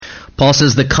Paul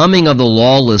says, the coming of the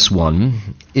lawless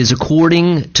one is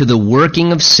according to the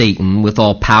working of Satan with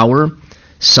all power,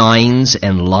 signs,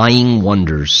 and lying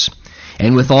wonders,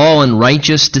 and with all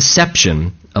unrighteous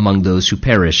deception among those who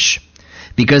perish,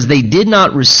 because they did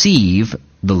not receive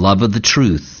the love of the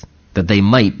truth, that they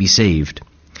might be saved.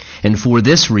 And for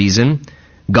this reason,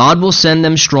 God will send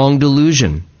them strong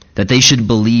delusion, that they should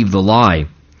believe the lie,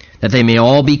 that they may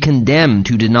all be condemned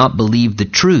who did not believe the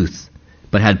truth,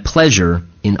 but had pleasure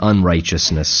in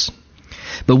unrighteousness.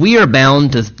 But we are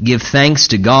bound to give thanks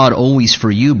to God always for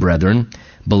you, brethren,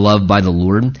 beloved by the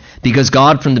Lord, because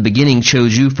God from the beginning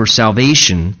chose you for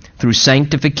salvation through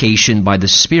sanctification by the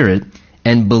Spirit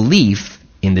and belief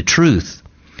in the truth,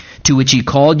 to which he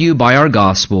called you by our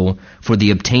gospel for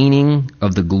the obtaining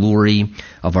of the glory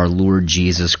of our Lord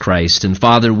Jesus Christ. And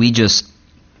Father, we just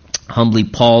humbly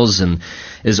pause and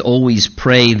as always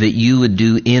pray that you would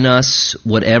do in us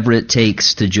whatever it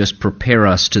takes to just prepare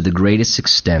us to the greatest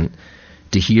extent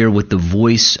to hear what the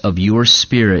voice of your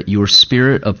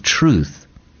Spirit of truth,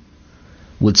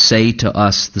 would say to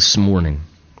us this morning.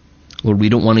 Lord, we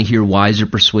don't want to hear wise or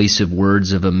persuasive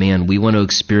words of a man. We want to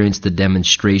experience the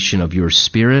demonstration of your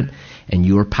Spirit and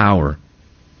your power,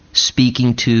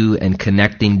 speaking to and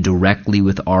connecting directly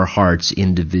with our hearts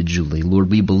individually. Lord,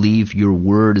 we believe your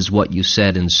word is what you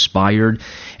said, inspired,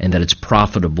 and that it's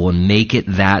profitable, and make it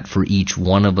that for each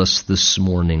one of us this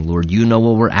morning. Lord, you know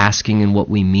what we're asking and what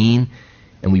we mean,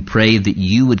 and we pray that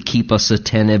you would keep us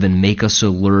attentive and make us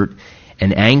alert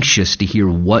and anxious to hear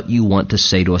what you want to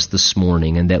say to us this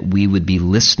morning, and that we would be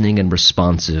listening and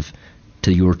responsive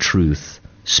to your truth.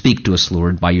 Speak to us,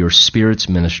 Lord, by your Spirit's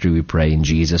ministry, we pray in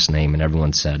Jesus' name. And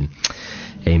everyone said,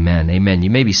 amen. Amen.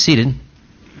 You may be seated.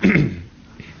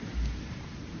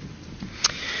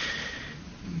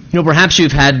 Perhaps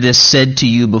you've had this said to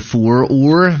you before,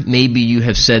 or maybe you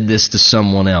have said this to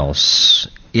someone else.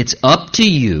 It's up to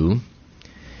you.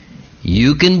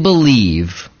 You can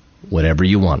believe whatever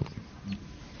you want.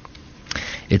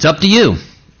 It's up to you.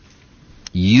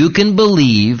 You can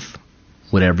believe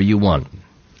whatever you want.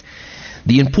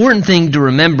 The important thing to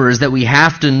remember is that we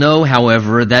have to know,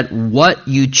 however, that what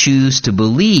you choose to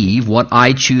believe, what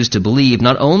I choose to believe,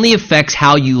 not only affects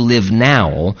how you live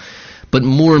now, but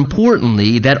more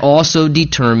importantly, that also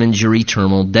determines your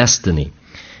eternal destiny.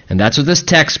 And that's what this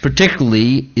text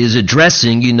particularly is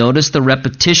addressing. You notice the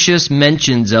repetitious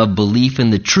mentions of belief in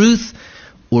the truth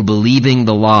or believing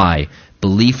the lie.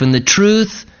 Belief in the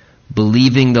truth,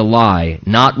 believing the lie.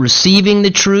 Not receiving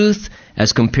the truth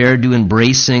as compared to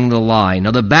embracing the lie.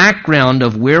 Now, the background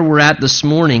of where we're at this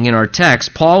morning in our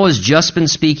text, Paul has just been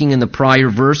speaking in the prior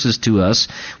verses to us.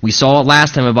 We saw it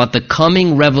last time about the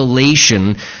coming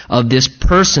revelation of this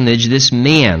personage, this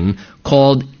man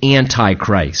called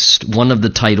Antichrist. One of the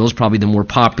titles, probably the more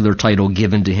popular title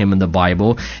given to him in the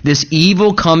Bible. This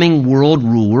evil coming world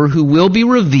ruler who will be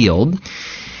revealed,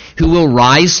 who will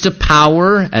rise to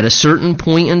power at a certain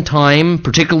point in time,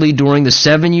 particularly during the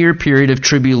 7-year period of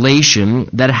tribulation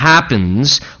that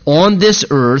happens on this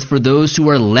earth for those who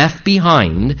are left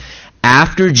behind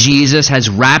after Jesus has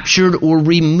raptured or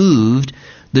removed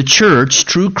the church,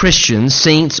 true Christians,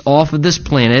 saints off of this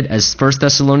planet, as 1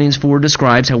 Thessalonians 4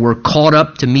 describes, how we're caught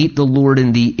up to meet the Lord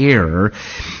in the air.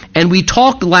 And we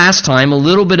talked last time a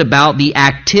little bit about the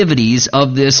activities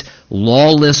of this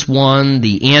lawless one,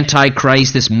 the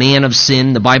Antichrist, this man of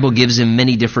sin. The Bible gives him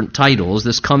many different titles,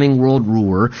 this coming world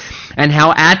ruler, and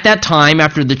how at that time,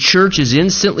 after the church is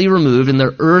instantly removed and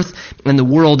the earth and the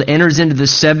world enters into the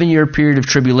 7-year period of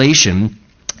tribulation,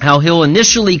 how he'll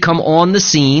initially come on the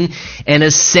scene and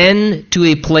ascend to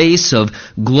a place of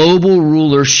global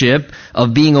rulership,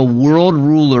 of being a world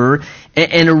ruler,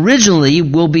 and originally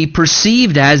will be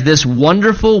perceived as this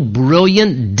wonderful,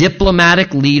 brilliant,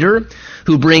 diplomatic leader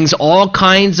who brings all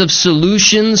kinds of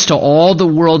solutions to all the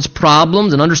world's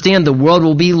problems. And understand, the world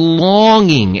will be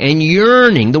longing and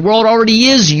yearning. The world already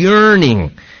is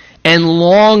yearning and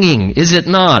longing, is it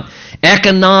not?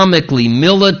 Economically,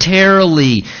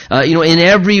 militarily, in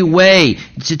every way,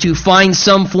 to find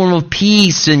some form of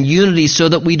peace and unity so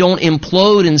that we don't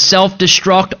implode and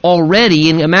self-destruct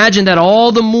already. And imagine that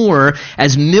all the more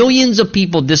as millions of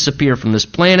people disappear from this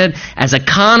planet, as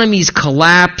economies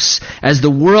collapse, as the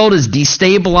world is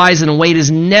destabilized in a way it has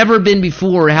never been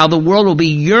before, how the world will be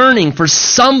yearning for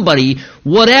somebody,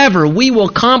 whatever. We will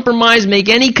compromise, make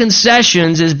any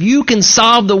concessions if you can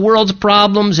solve the world's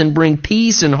problems and bring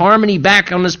peace and harmony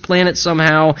back on this planet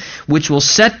somehow, which will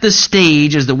set the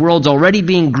stage, as the world's already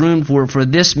being groomed for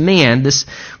this man, this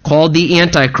called the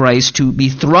Antichrist, to be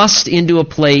thrust into a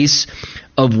place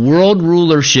of world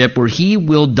rulership where he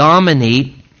will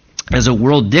dominate as a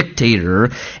world dictator,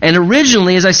 and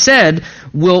originally, as I said,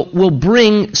 will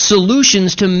bring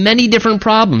solutions to many different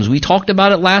problems. We talked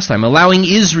about it last time, allowing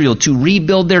Israel to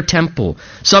rebuild their temple,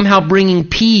 somehow bringing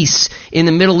peace in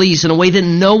the Middle East in a way that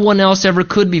no one else ever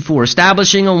could before,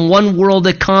 establishing a one-world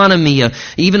economy,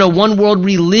 even a one-world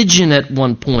religion at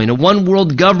one point, a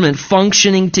one-world government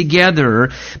functioning together.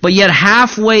 But yet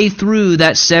halfway through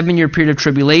that 7-year period of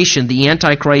tribulation, the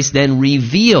Antichrist then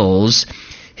reveals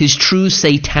his true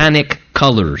satanic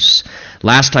colors.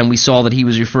 Last time we saw that he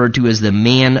was referred to as the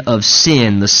man of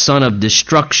sin, the son of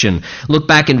destruction. Look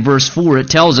back in verse 4, it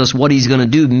tells us what he's going to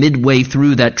do midway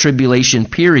through that tribulation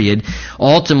period.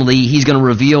 Ultimately, he's going to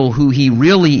reveal who he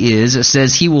really is. It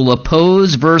says he will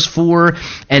oppose, verse 4,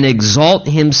 and exalt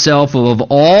himself above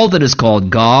all that is called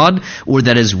God or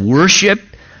that is worship,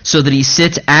 so that he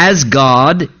sits as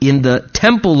God in the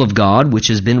temple of God, which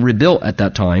has been rebuilt at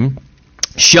that time,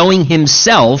 showing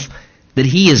himself that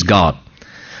he is God.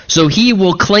 So he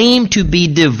will claim to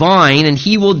be divine, and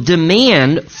he will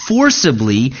demand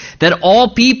forcibly that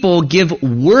all people give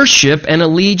worship and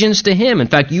allegiance to him. In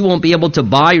fact, you won't be able to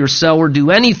buy or sell or do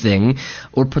anything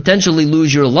or potentially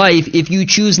lose your life if you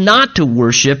choose not to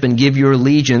worship and give your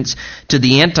allegiance to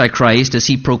the Antichrist as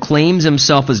he proclaims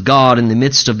himself as God in the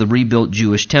midst of the rebuilt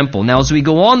Jewish temple. Now, as we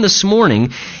go on this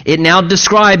morning, it now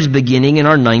describes, beginning in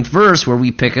our 9th verse where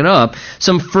we pick it up,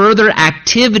 some further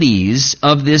activities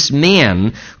of this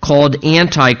man called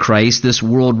Antichrist, this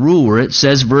world ruler. It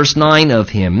says, verse 9 of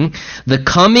him, the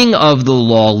coming of the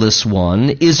lawless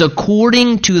one is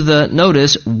according to the,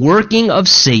 notice, working of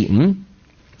Satan,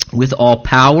 with all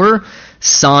power,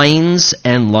 signs,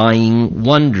 and lying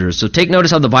wonders. So take notice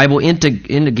how the Bible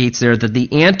indicates there that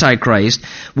the Antichrist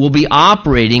will be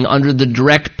operating under the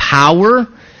direct power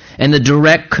and the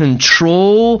direct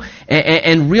control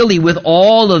and really with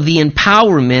all of the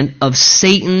empowerment of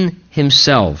Satan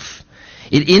himself.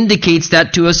 It indicates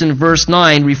that to us in verse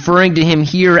 9, referring to him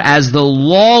here as the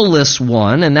lawless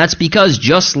one, and that's because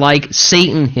just like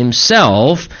Satan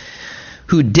himself,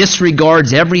 who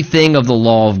disregards everything of the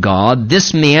law of God,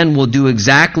 this man will do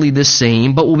exactly the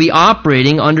same, but will be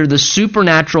operating under the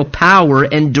supernatural power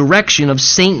and direction of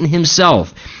Satan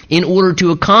himself in order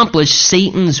to accomplish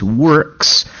Satan's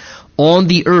works on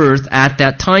the earth at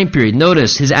that time period.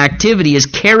 Notice, his activity is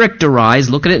characterized,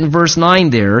 look at it in verse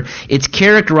 9 there, it's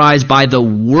characterized by the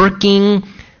working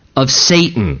of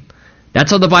Satan.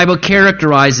 That's how the Bible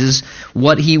characterizes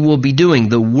what he will be doing,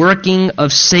 the working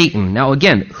of Satan. Now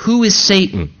again, who is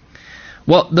Satan?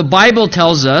 Well, the Bible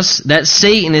tells us that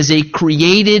Satan is a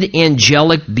created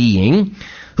angelic being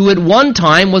who at one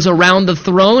time was around the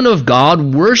throne of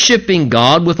God, worshiping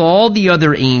God with all the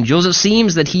other angels. It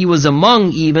seems that he was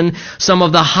among even some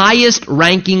of the highest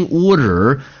ranking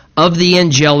order of the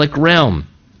angelic realm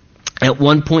at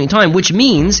one point in time, which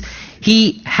means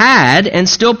he had and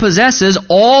still possesses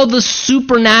all the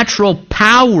supernatural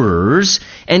powers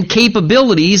and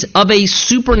capabilities of a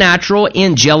supernatural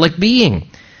angelic being,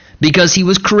 because he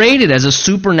was created as a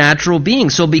supernatural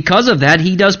being. So because of that,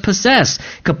 he does possess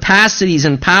capacities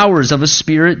and powers of a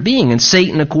spirit being. And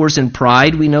Satan, of course, in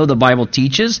pride, we know the Bible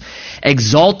teaches,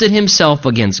 exalted himself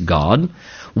against God,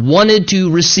 wanted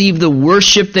to receive the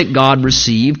worship that God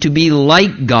received, to be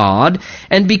like God,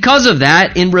 and because of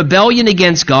that, in rebellion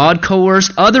against God,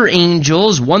 coerced other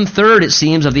angels, 1/3 it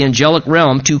seems of the angelic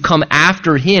realm, to come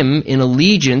after him in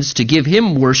allegiance, to give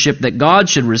him worship that God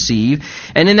should receive.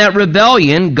 And in that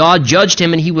rebellion, God judged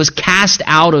him and he was cast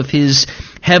out of his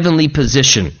heavenly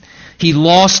position. He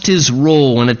lost his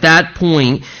role, and at that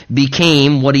point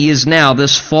became what he is now,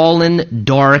 this fallen,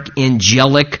 dark,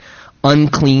 angelic,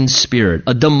 unclean spirit,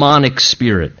 a demonic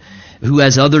spirit, who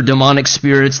has other demonic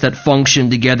spirits that function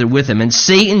together with him. And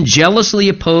Satan jealously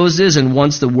opposes and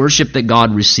wants the worship that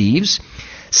God receives.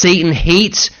 Satan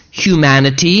hates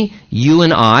humanity, you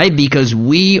and I, because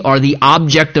we are the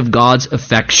object of God's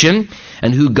affection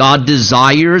and who God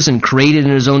desires and created in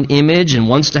his own image and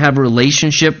wants to have a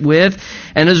relationship with.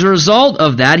 And as a result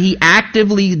of that, he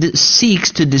actively seeks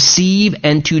to deceive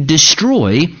and to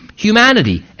destroy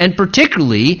humanity, and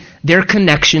particularly their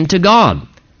connection to God.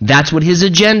 That's what his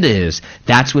agenda is.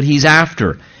 That's what he's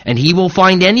after. And he will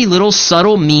find any little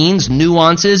subtle means,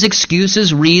 nuances,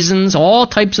 excuses, reasons, all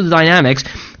types of dynamics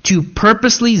to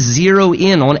purposely zero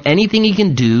in on anything he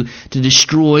can do to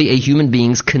destroy a human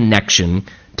being's connection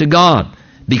to God.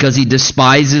 Because he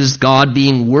despises God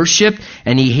being worshipped,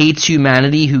 and he hates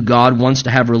humanity who God wants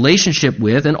to have a relationship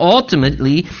with. And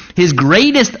ultimately, his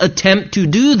greatest attempt to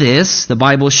do this, the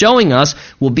Bible is showing us,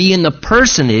 will be in the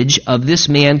personage of this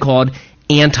man called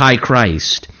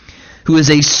Antichrist, who is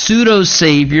a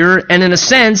pseudo-savior, and in a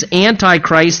sense,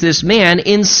 Antichrist, this man,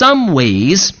 in some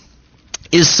ways,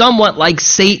 is somewhat like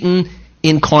Satan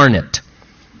incarnate.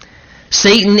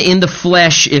 Satan in the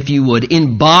flesh, if you would,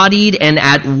 embodied and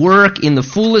at work in the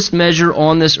fullest measure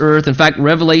on this earth. In fact,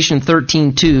 Revelation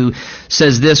 13:2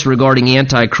 says this regarding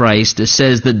Antichrist. It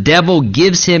says, the devil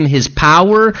gives him his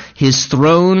power, his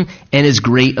throne, and his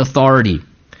great authority.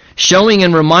 Showing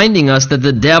and reminding us that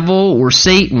the devil, or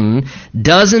Satan,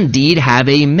 does indeed have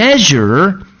a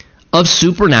measure of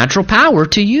supernatural power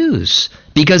to use,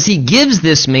 because he gives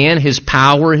this man his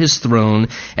power, his throne,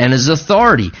 and his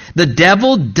authority. The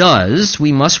devil does,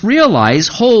 we must realize,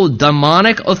 hold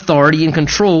demonic authority and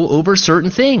control over certain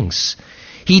things.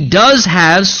 He does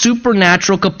have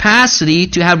supernatural capacity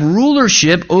to have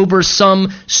rulership over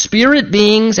some spirit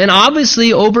beings and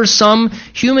obviously over some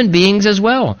human beings as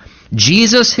well.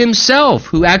 Jesus himself,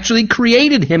 who actually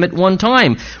created him at one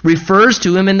time, refers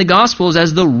to him in the Gospels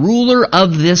as the ruler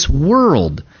of this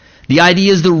world. The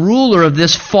idea is the ruler of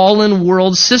this fallen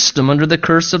world system under the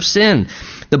curse of sin.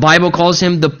 The Bible calls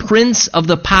him the prince of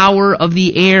the power of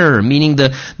the air, meaning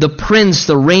the prince,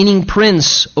 the reigning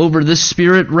prince over the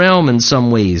spirit realm in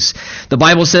some ways. The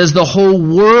Bible says the whole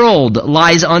world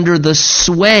lies under the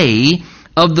sway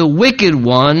of the wicked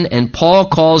one, and Paul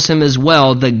calls him as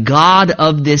well the God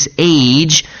of this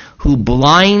age, who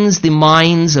blinds the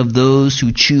minds of those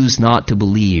who choose not to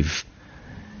believe.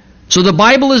 So the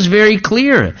Bible is very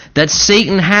clear that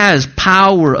Satan has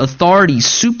power, authority,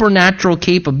 supernatural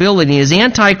capability. As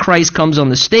Antichrist comes on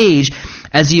the stage,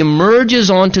 as he emerges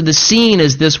onto the scene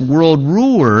as this world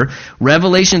ruler,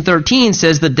 Revelation 13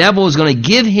 says the devil is going to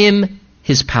give him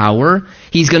his power.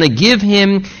 He's going to give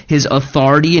him his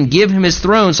authority and give him his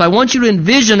throne. So I want you to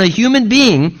envision a human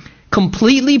being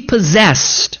completely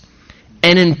possessed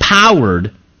and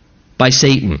empowered by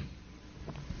Satan.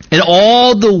 And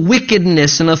all the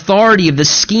wickedness and authority of the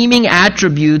scheming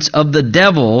attributes of the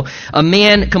devil, a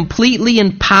man completely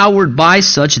empowered by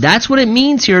such. That's what it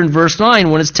means here in verse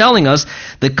 9 when it's telling us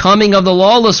the coming of the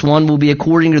lawless one will be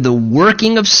according to the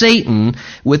working of Satan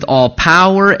with all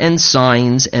power and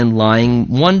signs and lying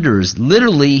wonders.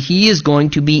 Literally, he is going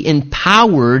to be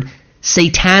empowered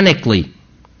satanically.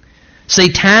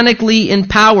 Satanically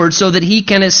empowered so that he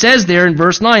can, it says there in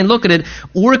verse 9, look at it,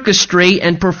 orchestrate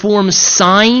and perform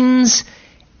signs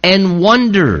and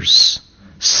wonders.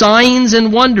 Signs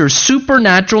and wonders,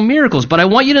 supernatural miracles. But I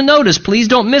want you to notice, please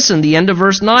don't miss in the end of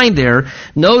verse 9 there,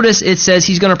 notice it says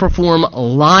he's going to perform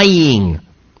lying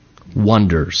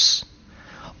wonders.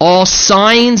 All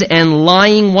signs and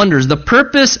lying wonders. The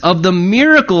purpose of the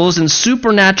miracles and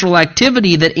supernatural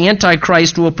activity that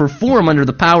Antichrist will perform under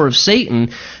the power of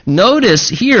Satan, notice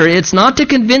here, it's not to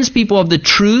convince people of the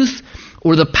truth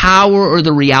or the power or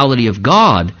the reality of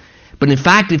God, but in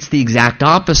fact it's the exact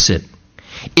opposite.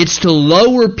 It's to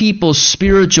lower people's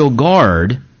spiritual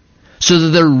guard so that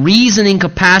their reasoning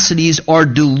capacities are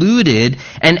diluted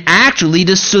and actually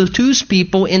to seduce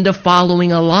people into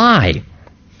following a lie.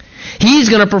 He's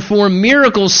going to perform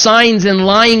miracles, signs, and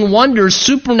lying wonders,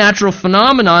 supernatural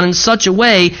phenomenon in such a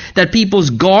way that people's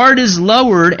guard is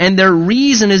lowered and their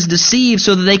reason is deceived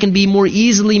so that they can be more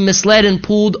easily misled and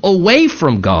pulled away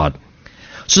from God.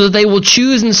 So that they will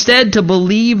choose instead to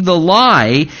believe the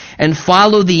lie and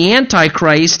follow the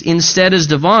Antichrist instead as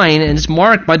divine, and it's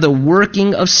marked by the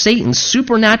working of Satan,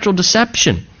 supernatural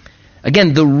deception.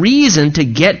 Again, the reason to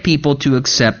get people to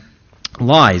accept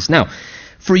lies. Now,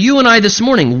 for you and I this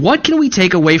morning, what can we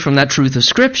take away from that truth of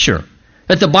Scripture?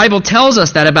 That the Bible tells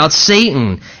us that about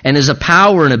Satan and his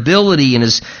power and ability and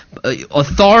his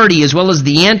authority as well as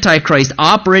the Antichrist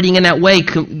operating in that way,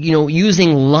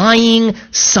 using lying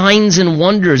signs and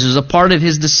wonders as a part of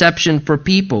his deception for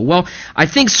people. Well, I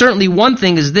think certainly one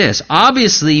thing is this.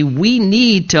 Obviously, we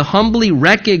need to humbly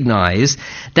recognize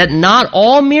that not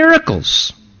all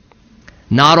miracles,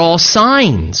 not all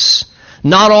signs,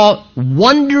 not all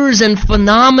wonders and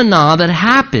phenomena that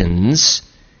happens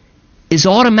is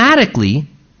automatically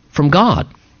from God.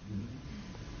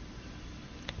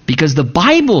 Because the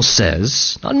Bible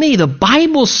says, not me, the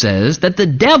Bible says that the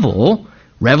devil,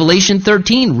 Revelation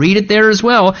 13, read it there as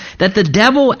well, that the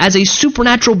devil as a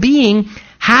supernatural being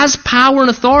has power and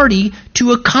authority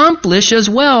to accomplish as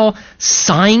well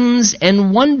signs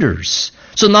and wonders.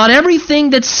 So not everything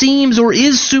that seems or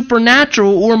is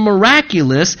supernatural or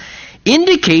miraculous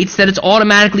indicates that it's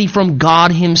automatically from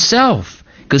God himself.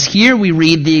 Because here we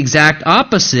read the exact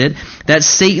opposite, that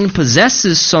Satan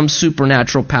possesses some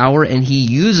supernatural power and he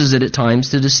uses it at times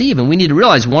to deceive. And we need to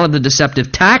realize one of the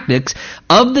deceptive tactics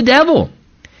of the devil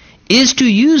is to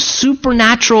use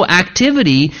supernatural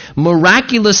activity,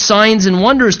 miraculous signs and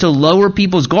wonders to lower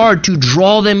people's guard, to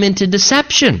draw them into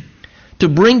deception, to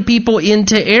bring people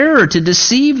into error, to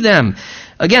deceive them.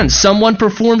 again, someone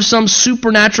performs some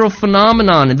supernatural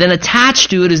phenomenon, and then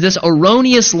attached to it is this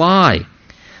erroneous lie.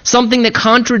 Something that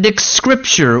contradicts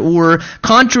Scripture or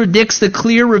contradicts the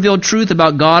clear revealed truth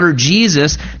about God or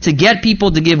Jesus to get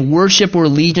people to give worship or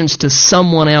allegiance to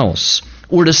someone else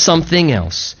or to something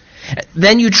else.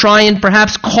 Then you try and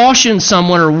perhaps caution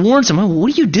someone or warn someone,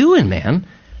 what are you doing, man?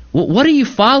 What are you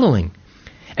following?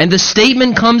 And the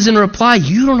statement comes in reply,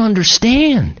 you don't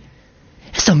understand.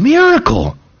 It's a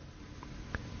miracle.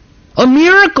 A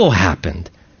miracle happened.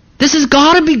 This has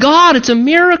got to be God. It's a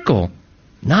miracle.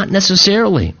 Not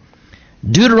necessarily.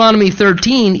 Deuteronomy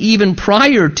 13, even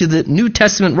prior to the New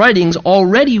Testament writings,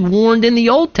 already warned in the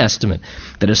Old Testament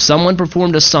that if someone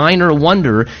performed a sign or a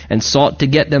wonder and sought to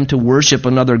get them to worship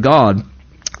another god,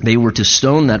 they were to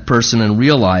stone that person and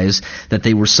realize that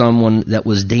they were someone that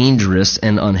was dangerous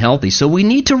and unhealthy. So we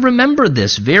need to remember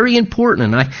this, very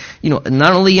important. And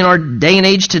not only in our day and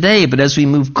age today, but as we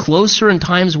move closer and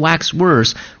times wax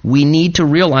worse, we need to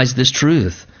realize this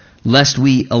truth, lest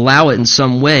we allow it in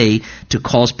some way to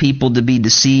cause people to be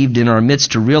deceived in our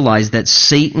midst, to realize that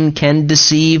Satan can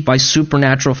deceive by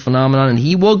supernatural phenomenon, and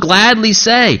he will gladly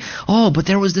say, oh, but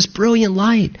there was this brilliant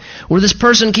light, or this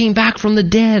person came back from the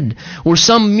dead, or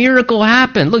some miracle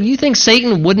happened. Look, you think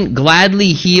Satan wouldn't gladly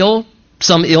heal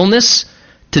some illness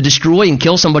to destroy and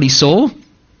kill somebody's soul?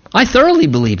 I thoroughly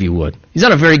believe he would. He's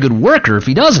not a very good worker if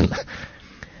he doesn't.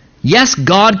 Yes,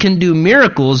 God can do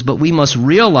miracles, but we must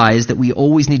realize that we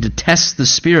always need to test the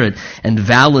Spirit and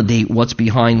validate what's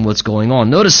behind what's going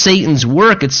on. Notice Satan's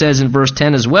work, it says in verse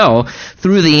 10 as well,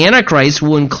 through the Antichrist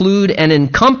will include and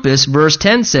encompass, verse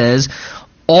 10 says,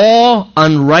 all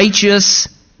unrighteous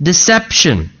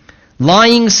deception,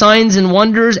 lying signs and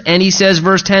wonders, and he says,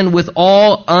 verse 10, with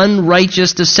all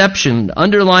unrighteous deception.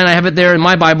 Underline, I have it there in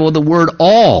my Bible, the word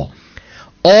all.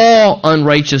 All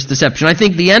unrighteous deception. I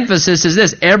think the emphasis is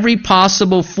this: every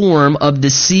possible form of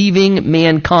deceiving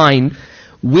mankind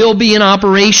will be in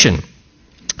operation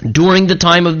during the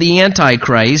time of the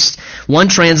Antichrist. One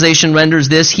translation renders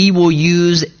this: he will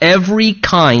use every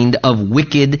kind of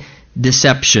wicked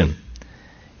deception.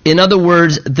 In other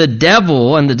words, the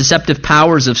devil and the deceptive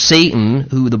powers of Satan,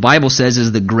 who the Bible says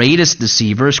is the greatest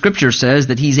deceiver, Scripture says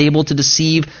that he's able to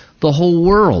deceive the whole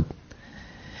world.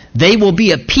 They will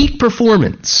be at peak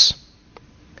performance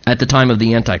at the time of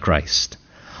the Antichrist.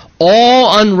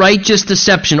 All unrighteous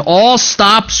deception, all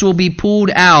stops will be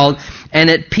pulled out, and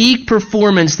at peak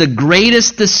performance, the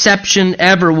greatest deception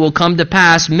ever will come to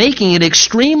pass, making it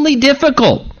extremely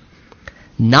difficult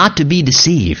not to be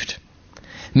deceived.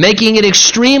 Making it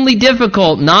extremely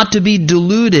difficult not to be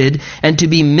deluded and to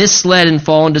be misled and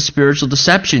fall into spiritual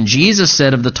deception. Jesus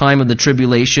said of the time of the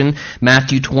tribulation,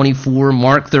 Matthew 24,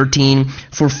 Mark 13,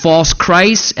 for false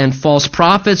Christs and false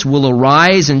prophets will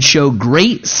arise and show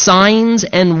great signs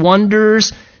and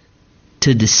wonders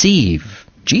to deceive.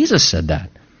 Jesus said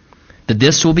that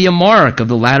this will be a mark of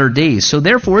the latter days. So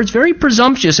therefore, it's very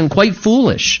presumptuous and quite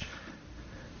foolish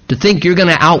to think you're going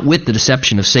to outwit the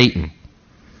deception of Satan.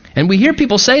 And we hear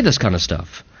people say this kind of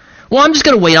stuff. Well, I'm just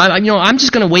going to wait. I'm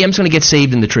just going to wait. I'm just going to get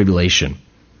saved in the tribulation.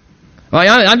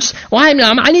 I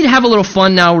need to have a little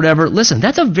fun now or whatever. Listen,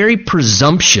 that's a very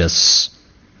presumptuous,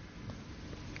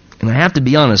 and I have to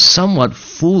be honest, somewhat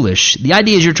foolish. The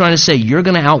idea is you're trying to say you're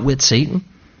going to outwit Satan.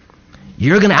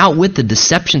 You're going to outwit the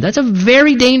deception. That's a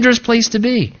very dangerous place to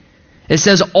be. It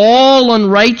says all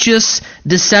unrighteous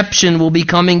deception will be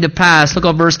coming to pass. Look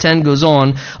how verse 10 goes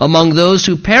on. Among those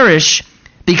who perish,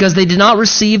 because they did not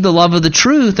receive the love of the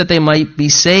truth that they might be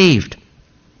saved.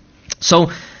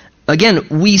 So, again,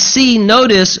 we see,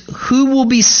 notice, who will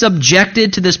be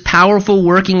subjected to this powerful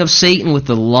working of Satan with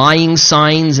the lying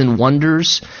signs and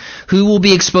wonders? Who will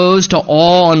be exposed to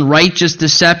all unrighteous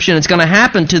deception? It's going to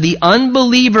happen to the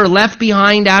unbeliever left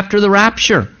behind after the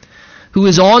rapture, who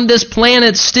is on this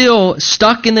planet still,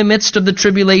 stuck in the midst of the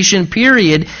tribulation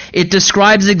period. It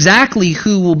describes exactly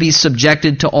who will be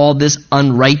subjected to all this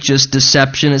unrighteous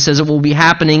deception. It says it will be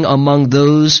happening among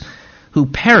those who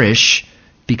perish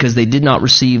because they did not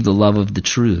receive the love of the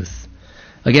truth.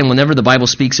 Again, whenever the Bible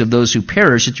speaks of those who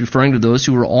perish, it's referring to those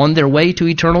who are on their way to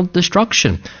eternal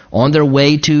destruction, on their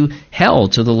way to hell,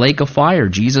 to the lake of fire.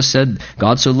 Jesus said,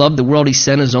 God so loved the world, he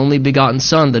sent his only begotten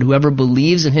Son, that whoever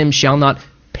believes in him shall not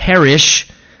perish,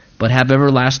 but have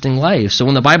everlasting life. So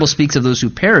when the Bible speaks of those who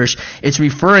perish, it's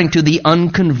referring to the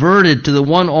unconverted, to the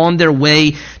one on their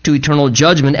way to eternal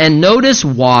judgment. And notice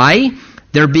why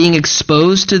they're being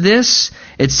exposed to this.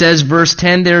 It says, verse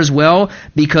 10 there as well,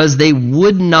 because they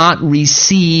would not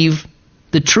receive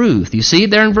the truth. You see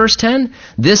it there in verse 10?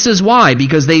 This is why,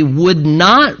 because they would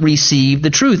not receive the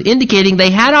truth, indicating they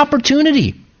had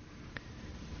opportunity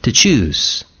to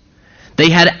choose. They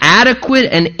had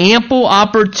adequate and ample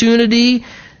opportunity,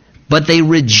 but they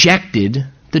rejected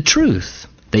the truth.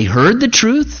 They heard the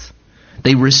truth.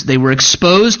 They were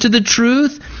exposed to the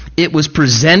truth. It was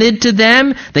presented to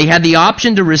them. They had the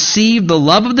option to receive the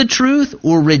love of the truth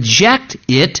or reject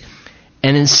it,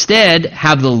 and instead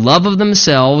have the love of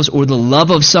themselves or the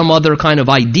love of some other kind of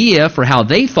idea for how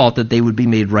they thought that they would be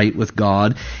made right with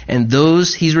God. And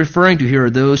those he's referring to here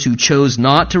are those who chose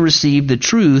not to receive the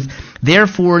truth.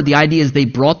 Therefore, the idea is they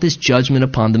brought this judgment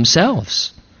upon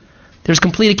themselves. There's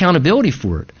complete accountability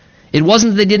for it. It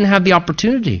wasn't that they didn't have the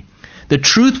opportunity. The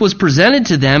truth was presented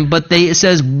to them, but they, it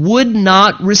says, would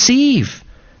not receive.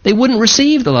 They wouldn't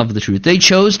receive the love of the truth. They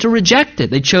chose to reject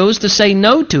it. They chose to say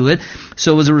no to it.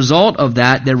 So as a result of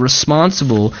that, they're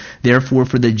responsible, therefore,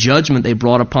 for the judgment they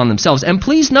brought upon themselves. And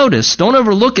please notice, don't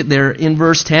overlook it there in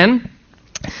verse 10,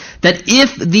 that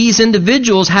if these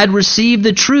individuals had received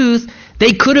the truth,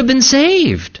 they could have been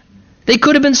saved. They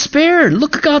could have been spared.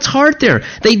 Look at God's heart there.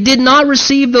 They did not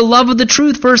receive the love of the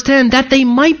truth, verse 10, that they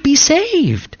might be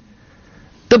saved.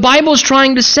 The Bible is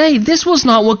trying to say this was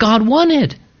not what God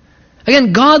wanted.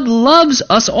 Again, God loves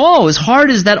us all. His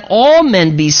heart is that all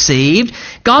men be saved.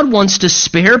 God wants to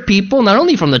spare people, not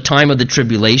only from the time of the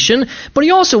tribulation, but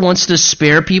he also wants to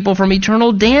spare people from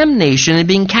eternal damnation and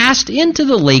being cast into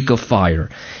the lake of fire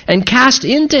and cast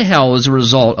into hell as a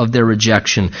result of their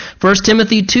rejection. 1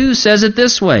 Timothy 2 says it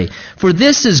this way, "For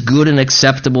this is good and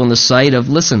acceptable in the sight of,"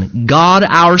 listen, "God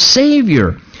our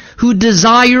Savior, who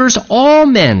desires all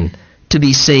men to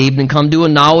be saved and come to a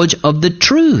knowledge of the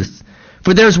truth.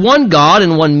 For there's one God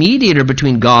and one mediator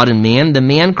between God and man, the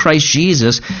man Christ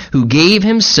Jesus, who gave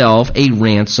himself a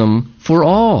ransom for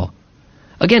all."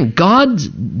 Again, God's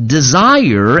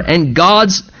desire and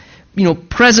God's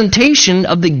presentation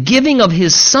of the giving of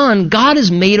his Son, God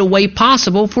has made a way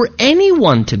possible for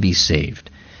anyone to be saved.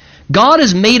 God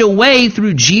has made a way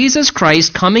through Jesus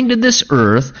Christ coming to this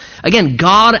earth. Again,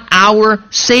 God our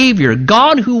Savior,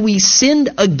 God who we sinned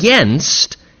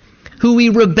against, who we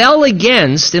rebel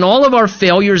against in all of our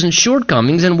failures and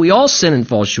shortcomings, and we all sin and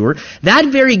fall short, that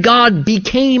very God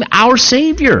became our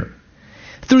Savior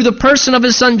through the person of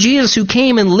his Son Jesus, who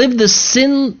came and lived the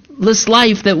sinless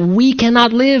life that we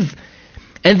cannot live.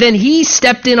 And then he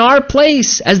stepped in our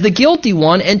place as the guilty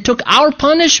one and took our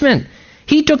punishment.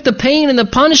 He took the pain and the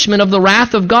punishment of the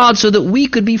wrath of God so that we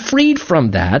could be freed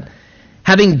from that,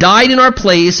 having died in our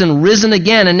place and risen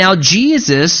again. And now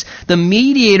Jesus, the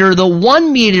mediator, the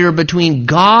one mediator between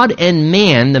God and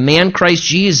man, the man Christ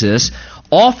Jesus,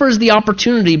 offers the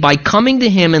opportunity by coming to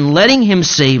him and letting him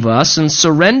save us and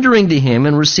surrendering to him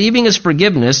and receiving his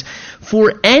forgiveness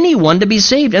for anyone to be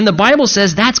saved. And the Bible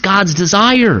says that's God's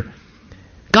desire.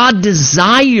 God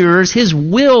desires, his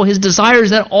will, his desire is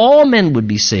that all men would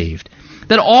be saved,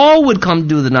 that all would come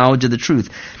to the knowledge of the truth.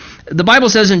 The Bible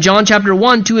says in John chapter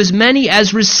 1, to as many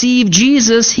as receive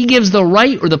Jesus, he gives the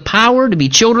right or the power to be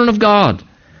children of God.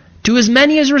 To as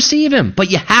many as receive him.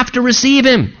 But you have to receive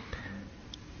him.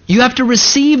 You have to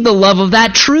receive the love of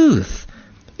that truth.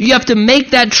 You have to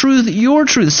make that truth your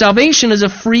truth. Salvation is a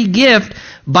free gift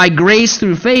by grace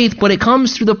through faith, but it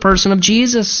comes through the person of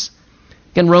Jesus.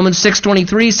 Again, Romans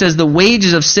 6:23 says the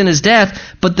wages of sin is death,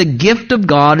 but the gift of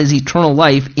God is eternal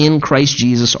life in Christ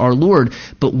Jesus our Lord.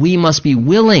 But we must be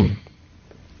willing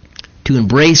to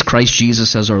embrace Christ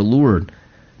Jesus as our Lord,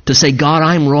 to say, God,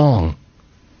 I'm wrong.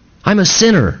 I'm a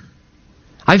sinner.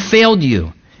 I've failed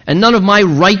you. And none of my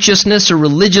righteousness or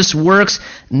religious works,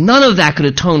 none of that could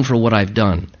atone for what I've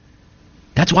done.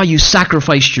 That's why you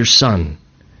sacrificed your Son.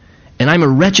 And I'm a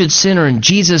wretched sinner, and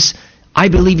Jesus, I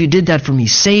believe you did that for me.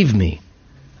 Save me.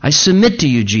 I submit to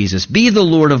you, Jesus. Be the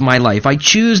Lord of my life. I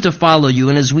choose to follow you.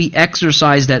 And as we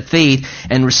exercise that faith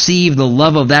and receive the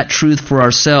love of that truth for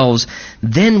ourselves,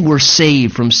 then we're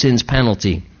saved from sin's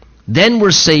penalty. Then we're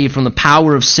saved from the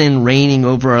power of sin reigning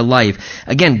over our life.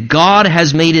 Again, God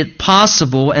has made it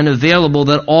possible and available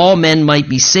that all men might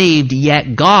be saved,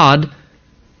 yet God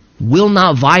will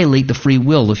not violate the free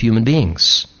will of human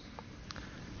beings.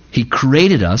 He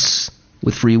created us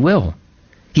with free will.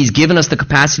 He's given us the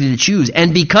capacity to choose.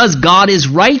 And because God is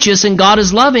righteous and God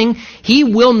is loving, he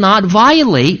will not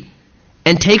violate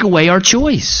and take away our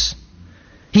choice.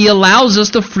 He allows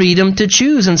us the freedom to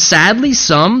choose. And sadly,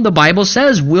 some, the Bible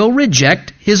says, will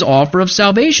reject his offer of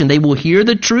salvation. They will hear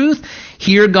the truth,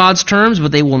 hear God's terms,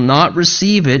 but they will not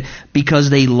receive it because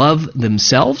they love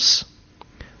themselves,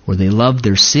 or they love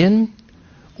their sin,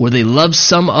 or they love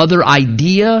some other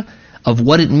idea of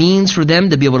what it means for them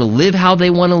to be able to live how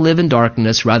they want to live in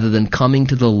darkness rather than coming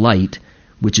to the light,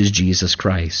 which is Jesus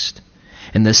Christ.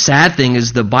 And the sad thing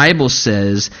is the Bible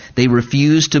says they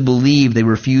refused to believe, they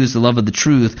refused the love of the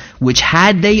truth, which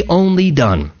had they only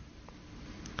done,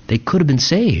 they could have been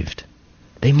saved.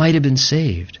 They might have been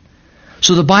saved.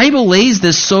 So the Bible lays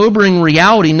this sobering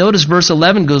reality. Notice verse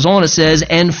 11 goes on. It says,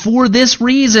 and for this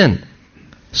reason.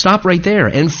 Stop right there.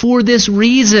 And for this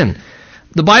reason.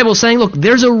 The Bible is saying, look,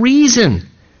 there's a reason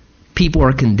people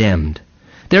are condemned.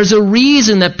 There's a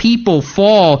reason that people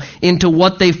fall into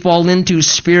what they fall into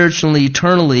spiritually,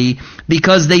 eternally,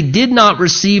 because they did not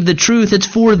receive the truth. It's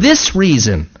for this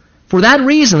reason. For that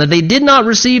reason, that they did not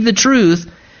receive the truth.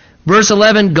 Verse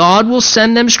 11, God will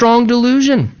send them strong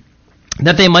delusion,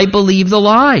 that they might believe the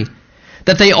lie,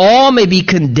 that they all may be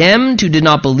condemned who did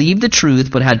not believe the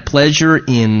truth, but had pleasure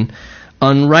in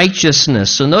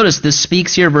unrighteousness. So notice this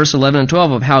speaks here, verse 11 and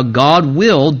 12, of how God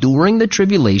will, during the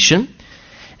tribulation,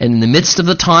 and in the midst of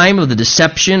the time of the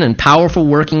deception and powerful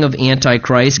working of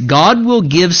Antichrist, God will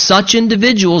give such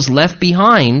individuals left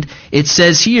behind. It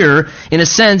says here, in a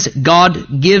sense,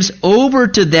 God gives over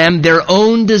to them their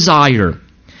own desire.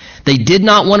 They did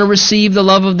not want to receive the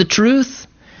love of the truth.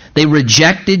 They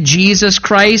rejected Jesus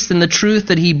Christ and the truth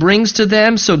that He brings to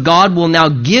them, so God will now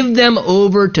give them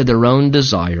over to their own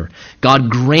desire. God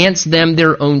grants them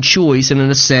their own choice, and in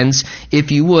a sense, if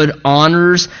you would,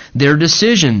 honors their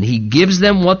decision. He gives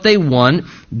them what they want,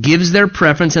 gives their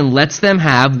preference, and lets them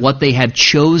have what they have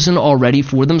chosen already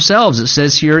for themselves. It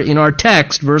says here in our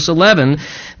text, verse 11,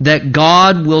 that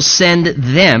God will send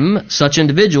them, such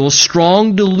individuals,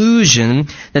 strong delusion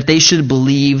that they should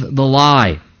believe the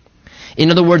lie. In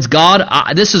other words, God,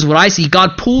 this is what I see,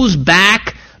 God pulls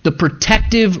back the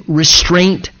protective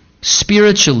restraint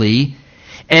spiritually,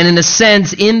 and in a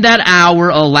sense, in that hour,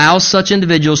 allows such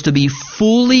individuals to be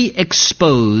fully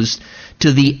exposed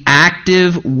to the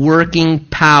active working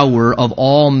power of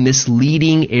all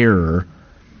misleading error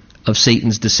of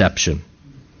Satan's deception.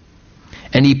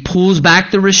 And He pulls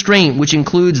back the restraint, which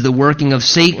includes the working of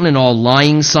Satan and all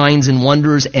lying signs and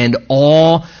wonders and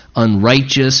all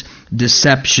unrighteous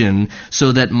deception,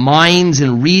 so that minds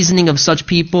and reasoning of such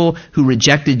people who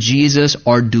rejected Jesus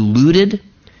are deluded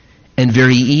and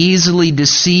very easily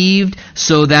deceived,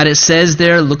 so that it says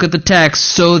there, look at the text,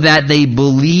 so that they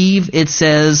believe, it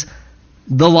says,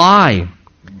 the lie.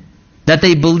 That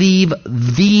they believe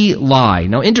the lie.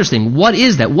 Now interesting, what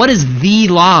is that? What is the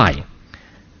lie?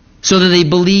 So that they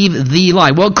believe the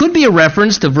lie. Well, it could be a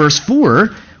reference to verse 4,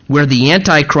 where the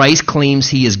Antichrist claims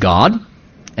he is God,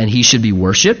 and he should be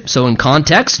worshipped. So in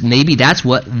context, maybe that's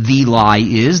what the lie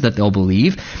is that they'll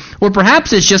believe. Or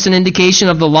perhaps it's just an indication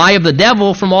of the lie of the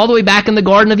devil from all the way back in the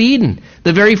Garden of Eden,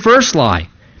 the very first lie,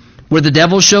 where the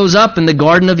devil shows up in the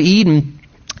Garden of Eden,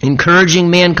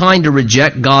 encouraging mankind to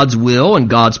reject God's will and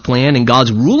God's plan and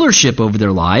God's rulership over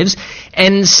their lives,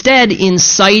 and instead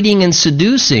inciting and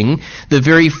seducing the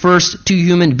very first two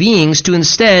human beings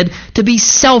to be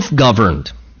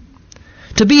self-governed,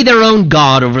 to be their own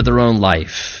God over their own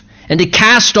life, and to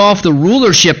cast off the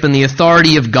rulership and the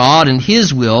authority of God and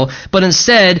His will, but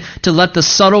instead to let the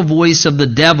subtle voice of the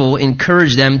devil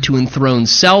encourage them to enthrone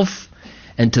self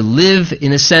and to live,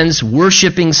 in a sense,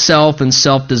 worshiping self and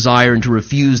self-desire, and to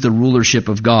refuse the rulership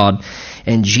of God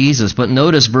and Jesus. But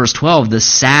notice verse 12, the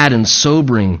sad and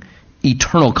sobering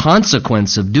eternal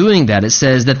consequence of doing that. It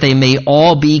says that they may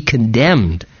all be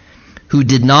condemned who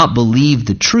did not believe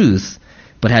the truth,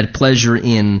 but had pleasure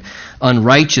in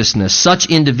unrighteousness. Such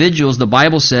individuals, the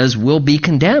Bible says, will be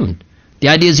condemned. The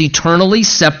idea is eternally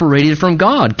separated from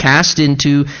God, cast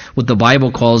into what the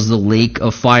Bible calls the lake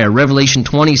of fire. Revelation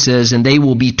 20 says, and they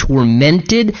will be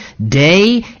tormented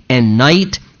day and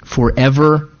night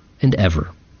forever and ever.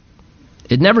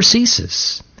 It never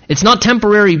ceases. It's not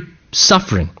temporary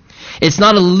suffering. It's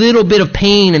not a little bit of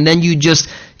pain and then you just,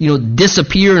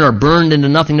 disappear and are burned into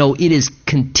nothing. No, it is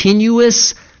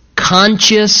continuous,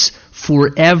 conscious,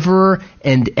 forever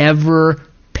and ever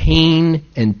pain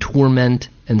and torment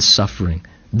and suffering.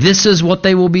 This is what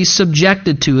they will be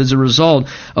subjected to as a result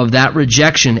of that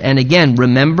rejection. And again,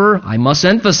 remember, I must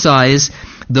emphasize,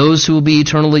 those who will be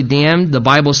eternally damned, the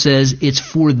Bible says it's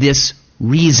for this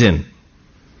reason.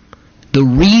 The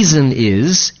reason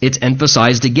is, it's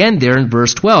emphasized again there in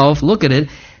verse 12, look at it,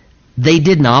 they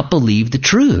did not believe the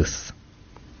truth.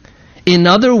 In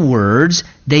other words,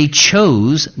 they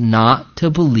chose not to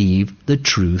believe the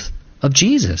truth of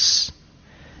Jesus.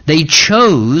 They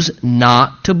chose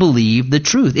not to believe the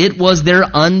truth. It was their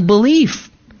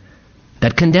unbelief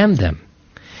that condemned them.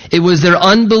 It was their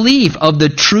unbelief of the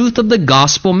truth of the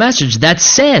gospel message that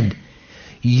said,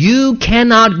 you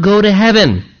cannot go to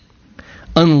heaven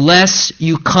unless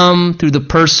you come through the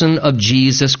person of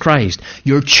Jesus Christ.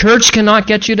 Your church cannot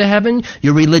get you to heaven.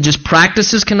 Your religious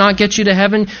practices cannot get you to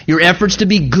heaven. Your efforts to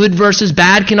be good versus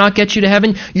bad cannot get you to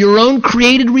heaven. Your own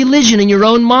created religion in your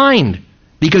own mind,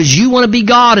 because you want to be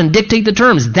God and dictate the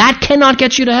terms, that cannot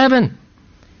get you to heaven.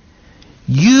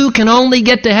 You can only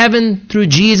get to heaven through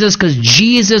Jesus, because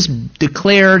Jesus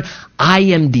declared, I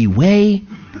am the way,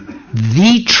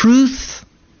 the truth,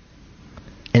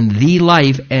 and the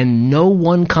life, and no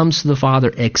one comes to the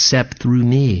Father except through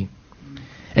me.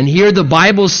 And here the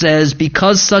Bible says,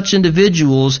 because such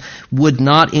individuals would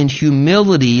not in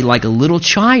humility, like a little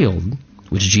child,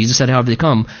 which Jesus said how they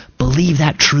come, believe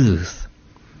that truth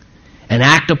and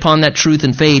act upon that truth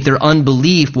in faith, their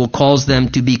unbelief will cause them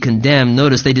to be condemned.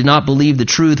 Notice they did not believe the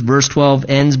truth. Verse 12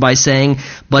 ends by saying,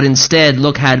 but instead,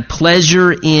 look, had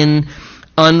pleasure in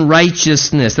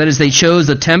unrighteousness. That is, they chose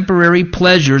the temporary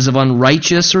pleasures of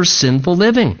unrighteous or sinful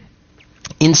living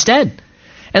instead.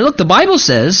 And look, the Bible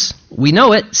says, we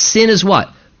know it, sin is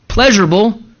what?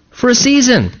 Pleasurable for a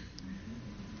season.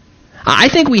 I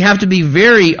think we have to be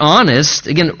very honest.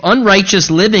 Again, unrighteous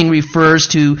living refers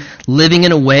to living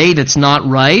in a way that's not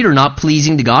right or not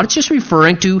pleasing to God. It's just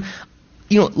referring to,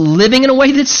 living in a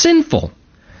way that's sinful.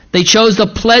 They chose the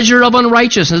pleasure of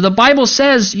unrighteousness. The Bible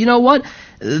says, you know what?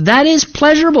 That is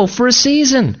pleasurable for a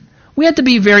season. We have to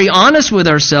be very honest with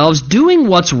ourselves. Doing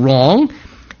what's wrong,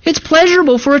 it's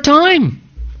pleasurable for a time.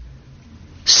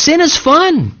 Sin is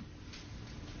fun.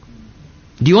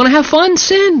 Do you want to have fun?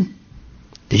 Sin.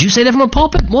 Did you say that from a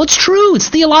pulpit? Well, it's true. It's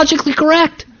theologically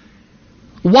correct.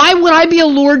 Why would I be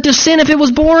allured to sin if it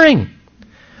was boring?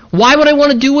 Why would I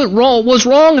want to do what was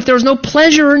wrong if there was no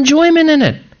pleasure or enjoyment in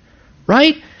it?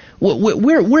 Right?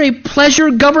 We're a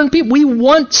pleasure-governed people. We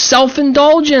want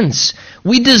self-indulgence.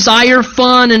 We desire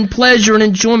fun and pleasure and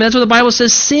enjoyment. That's what the Bible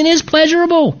says. Sin is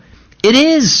pleasurable. It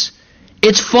is.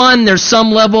 It's fun. There's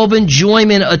some level of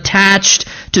enjoyment attached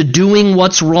to doing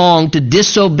what's wrong, to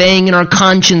disobeying in our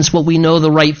conscience what we know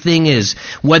the right thing is.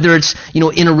 Whether it's,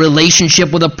 in a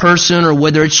relationship with a person, or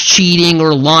whether it's cheating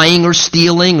or lying or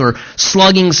stealing or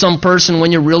slugging some person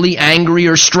when you're really angry,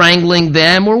 or strangling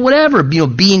them or whatever,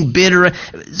 being bitter.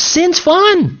 Sin's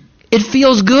fun. It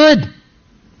feels good.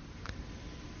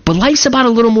 But life's about a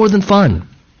little more than fun.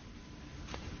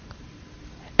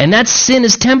 And that sin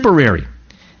is temporary.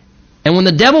 And when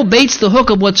the devil baits the hook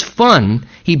of what's fun,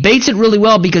 he baits it really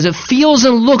well because it feels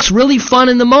and looks really fun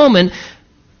in the moment,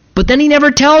 but then he never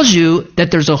tells you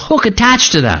that there's a hook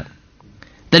attached to that.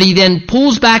 That he then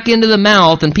pulls back into the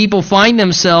mouth, and people find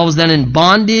themselves then in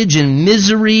bondage and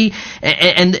misery.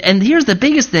 And here's the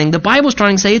biggest thing. The Bible's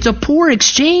trying to say it's a poor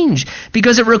exchange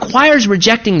because it requires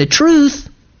rejecting the truth,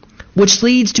 which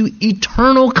leads to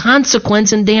eternal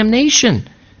consequence and damnation.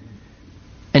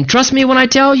 And trust me when I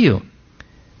tell you,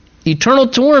 eternal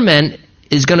torment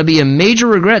is going to be a major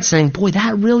regret, saying, boy,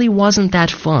 that really wasn't that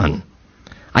fun.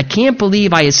 I can't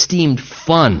believe I esteemed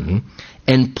fun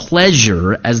and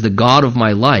pleasure as the God of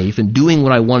my life and doing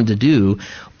what I wanted to do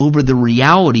over the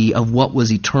reality of what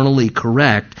was eternally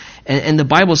correct. And the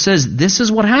Bible says this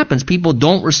is what happens. People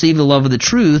don't receive the love of the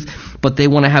truth, but they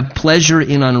want to have pleasure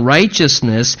in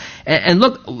unrighteousness. And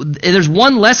look, there's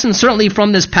one lesson certainly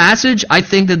from this passage I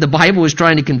think that the Bible is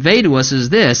trying to convey to us is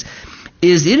this.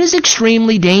 It is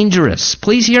extremely dangerous.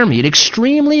 Please hear me. It's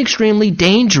extremely, extremely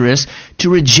dangerous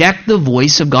to reject the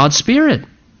voice of God's Spirit.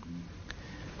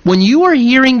 When you are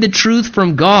hearing the truth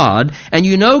from God, and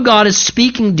you know God is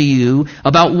speaking to you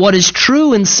about what is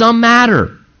true in some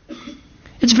matter,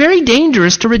 it's very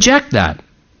dangerous to reject that.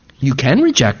 You can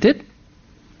reject it,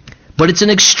 but it's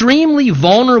an extremely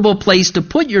vulnerable place to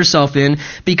put yourself in,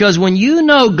 because when you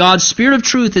know God's Spirit of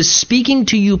truth is speaking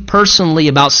to you personally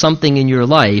about something in your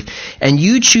life, and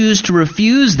you choose to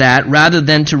refuse that rather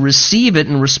than to receive it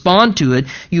and respond to it,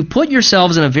 you put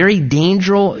yourselves in a very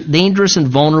dangerous and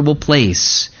vulnerable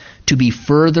place to be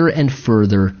further and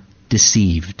further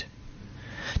deceived.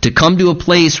 To come to a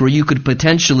place where you could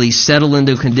potentially settle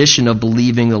into a condition of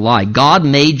believing a lie. God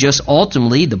may just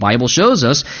ultimately, the Bible shows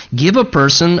us, give a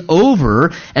person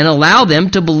over and allow them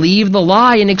to believe the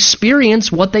lie and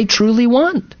experience what they truly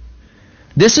want.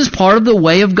 This is part of the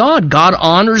way of God. God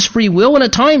honors free will, and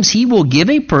at times He will give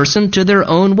a person to their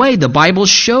own way. The Bible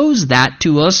shows that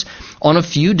to us on a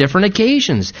few different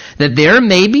occasions. That there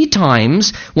may be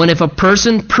times when if a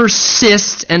person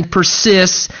persists and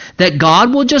persists, that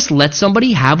God will just let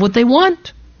somebody have what they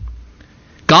want.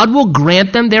 God will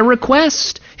grant them their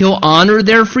request. He'll honor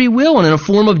their free will, and in a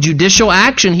form of judicial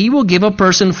action, He will give a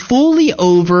person fully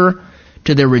over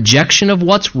to their rejection of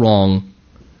what's wrong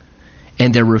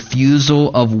and their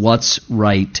refusal of what's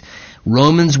right.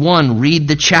 Romans 1, read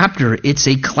the chapter. It's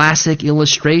a classic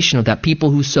illustration of that.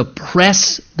 People who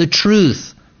suppress the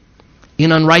truth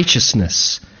in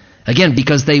unrighteousness. Again,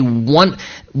 because they want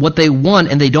what they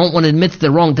want and they don't want to admit that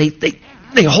they're wrong.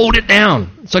 They hold it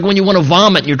down. It's like when you want to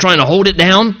vomit and you're trying to hold it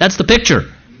down. That's the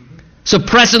picture.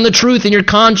 Suppressing the truth in your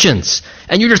conscience.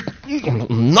 And you're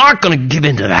not going to give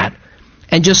in to that.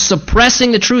 And just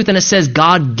suppressing the truth. And it says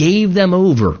God gave them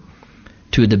over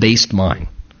to a debased mind.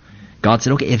 God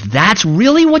said, okay, if that's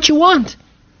really what you want,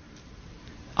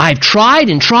 I've tried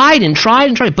and tried and tried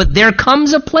and tried, but there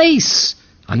comes a place.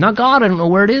 I'm not God, I don't know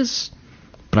where it is,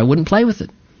 but I wouldn't play with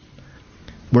it.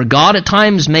 Where God at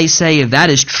times may say, if that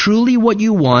is truly what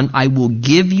you want, I will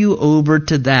give you over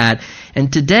to that.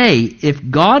 And today, if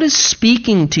God is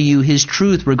speaking to you His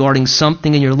truth regarding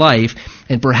something in your life,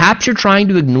 and perhaps you're trying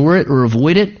to ignore it or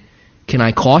avoid it, can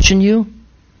I caution you?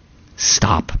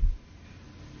 Stop.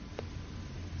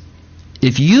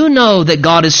 If you know that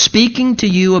God is speaking to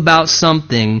you about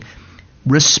something,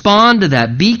 respond to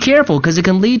that. Be careful, because it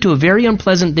can lead to a very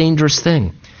unpleasant, dangerous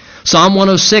thing. Psalm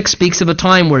 106 speaks of a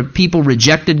time where people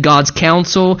rejected God's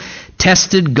counsel,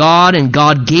 tested God, and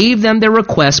God gave them their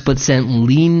request, but sent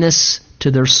leanness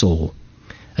to their soul.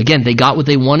 Again, they got what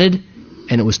they wanted,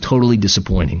 and it was totally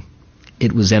disappointing.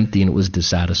 It was empty and it was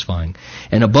dissatisfying.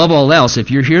 And above all else,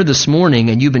 if you're here this morning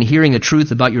and you've been hearing a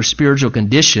truth about your spiritual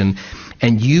condition,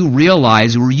 and you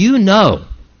realize or you know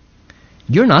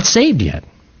you're not saved yet,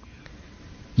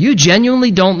 you genuinely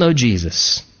don't know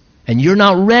Jesus, and you're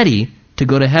not ready to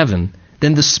go to heaven,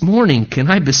 then this morning, can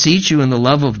I beseech you in the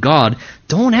love of God,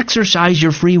 don't exercise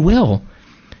your free will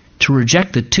to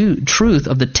reject the truth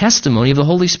of the testimony of the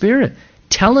Holy Spirit,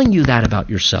 telling you that about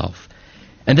yourself,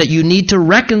 and that you need to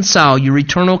reconcile your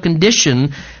eternal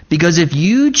condition, because if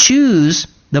you choose,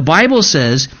 the Bible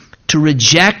says, to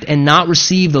reject and not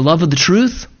receive the love of the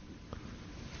truth,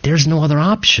 there's no other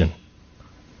option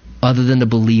other than to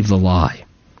believe the lie.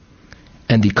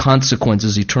 And the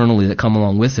consequences eternally that come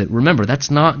along with it. Remember, that's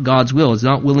not God's will. It's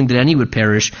not willing that any would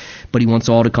perish, but He wants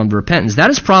all to come to repentance. That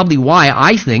is probably why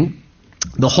I think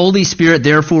the Holy Spirit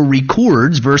therefore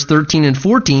records verse 13 and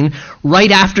 14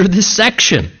 right after this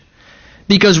section.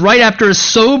 Because right after a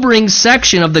sobering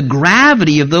section of the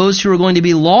gravity of those who are going to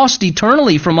be lost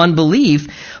eternally from unbelief,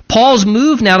 Paul's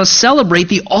moved now to celebrate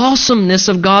the awesomeness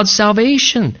of God's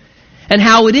salvation and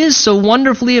how it is so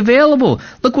wonderfully available.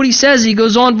 Look what he says. He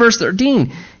goes on, verse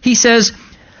 13. He says,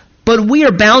 but we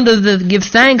are bound to give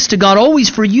thanks to God always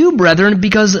for you, brethren,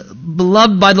 because,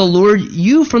 beloved by the Lord,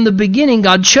 you from the beginning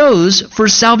God chose for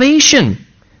salvation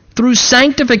through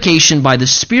sanctification by the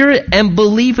Spirit and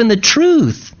belief in the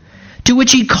truth, to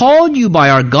which He called you by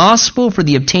our gospel for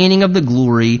the obtaining of the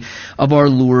glory of our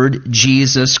Lord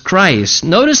Jesus Christ.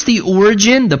 Notice the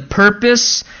origin, the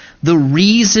purpose, the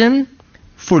reason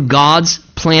for God's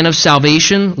plan of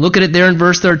salvation. Look at it there in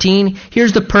verse 13.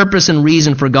 Here's the purpose and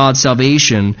reason for God's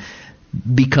salvation: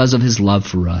 because of His love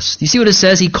for us. Do you see what it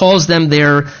says? He calls them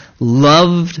there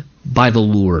loved by the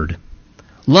Lord.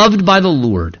 Loved by the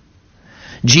Lord.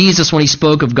 Jesus, when He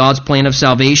spoke of God's plan of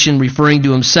salvation, referring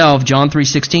to Himself, John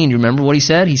 3:16, you remember what He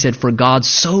said? He said, for God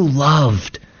so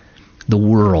loved the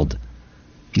world.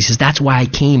 He says, that's why I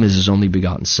came as His only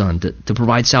begotten Son, to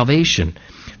provide salvation.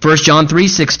 1 John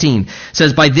 3:16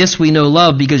 says, by this we know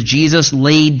love, because Jesus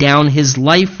laid down His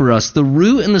life for us. The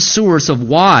root and the source of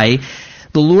why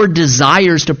the Lord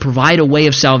desires to provide a way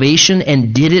of salvation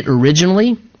and did it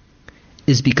originally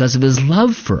is because of His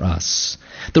love for us.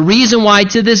 The reason why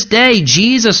to this day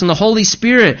Jesus and the Holy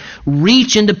Spirit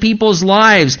reach into people's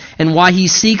lives and why He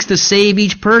seeks to save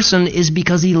each person is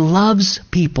because He loves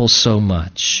people so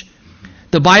much.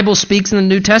 The Bible speaks in the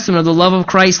New Testament of the love of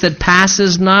Christ that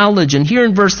passes knowledge. And here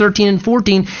in verse 13 and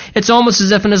 14, it's almost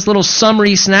as if in this little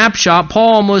summary snapshot,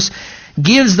 Paul almost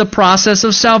gives the process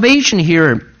of salvation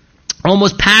here.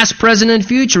 Almost past, present, and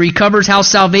future. He covers how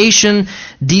salvation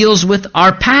deals with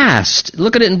our past.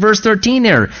 Look at it in verse 13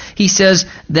 there. He says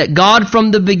that God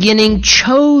from the beginning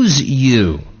chose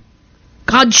you.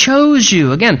 God chose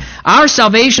you. Again, our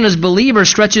salvation as believers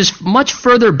stretches much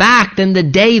further back than the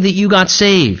day that you got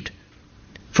saved.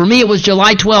 For me, it was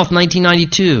July 12th,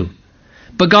 1992.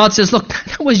 But God says, look,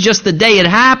 that was just the day it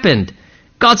happened.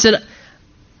 God said,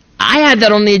 I had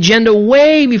that on the agenda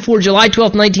way before July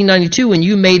 12th, 1992, when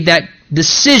you made that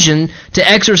decision to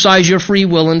exercise your free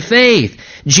will and faith.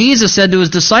 Jesus said to His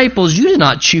disciples, you did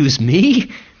not choose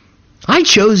me. I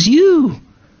chose you.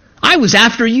 I was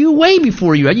after you way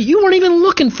before you. You weren't even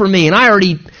looking for me, and I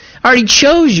already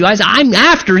chose you. I said, I'm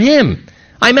after him.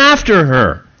 I'm after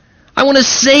her. I want to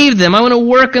save them. I want to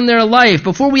work in their life.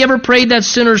 Before we ever prayed that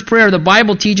sinner's prayer, the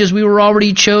Bible teaches we were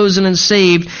already chosen and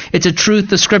saved. It's a truth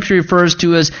the Scripture refers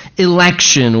to as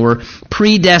election or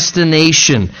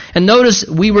predestination. And notice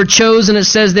we were chosen, it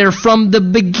says there, from the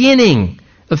beginning.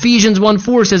 Ephesians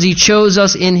 1:4 says He chose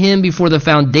us in Him before the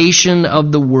foundation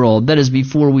of the world. That is,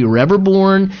 before we were ever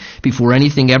born, before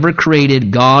anything ever created,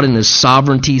 God in His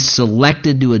sovereignty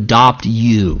selected to adopt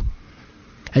you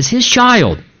as His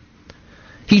child.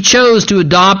 He chose to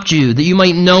adopt you that you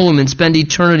might know Him and spend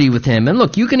eternity with Him. And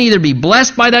look, you can either be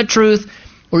blessed by that truth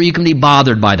or you can be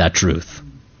bothered by that truth.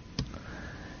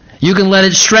 You can let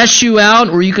it stress you out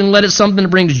or you can let it something that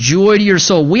brings joy to your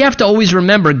soul. We have to always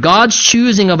remember God's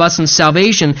choosing of us in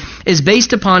salvation is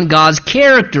based upon God's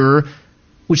character,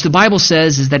 which the Bible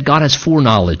says is that God has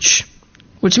foreknowledge,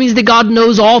 which means that God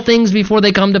knows all things before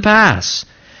they come to pass.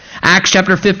 Acts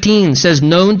chapter 15 says,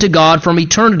 known to God from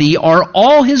eternity are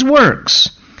all His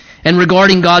works. And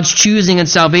regarding God's choosing and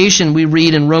salvation, we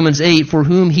read in Romans 8, for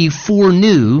whom He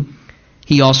foreknew,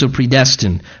 He also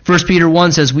predestined. 1 Peter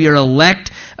 1 says, we are elect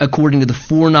according to the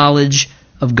foreknowledge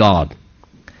of God.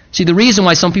 See, the reason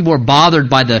why some people are bothered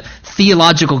by the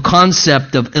theological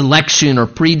concept of election or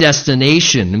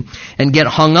predestination and get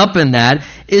hung up in that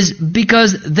is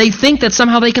because they think that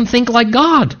somehow they can think like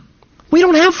God. We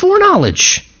don't have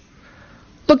foreknowledge.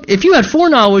 Look, if you had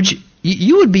foreknowledge,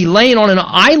 you would be laying on an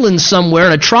island somewhere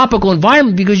in a tropical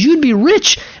environment because you'd be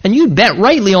rich and you'd bet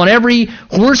rightly on every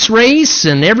horse race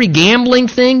and every gambling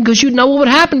thing because you'd know what would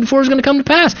happen before it was going to come to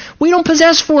pass. We don't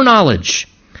possess foreknowledge.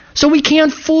 So we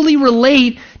can't fully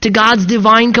relate to God's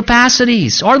divine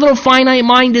capacities. Our little finite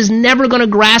mind is never going to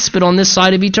grasp it on this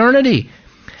side of eternity.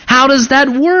 How does that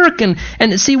work?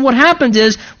 And see, what happens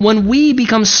is when we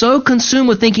become so consumed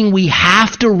with thinking we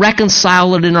have to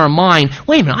reconcile it in our mind,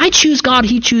 wait a minute, I choose God,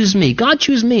 He chose me. God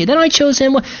chose me, then I chose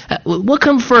Him. What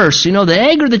come first, the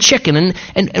egg or the chicken?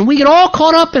 And we get all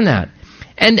caught up in that.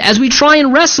 And as we try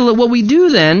and wrestle it, what we do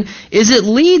then is it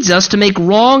leads us to make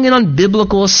wrong and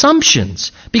unbiblical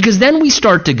assumptions. Because then we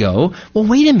start to go, well,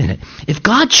 wait a minute, if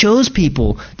God chose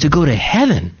people to go to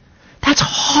heaven, that's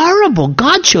horrible.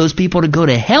 God chose people to go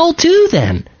to hell too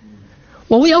then.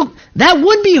 Well, that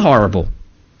would be horrible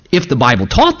if the Bible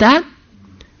taught that.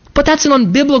 But that's an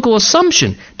unbiblical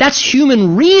assumption. That's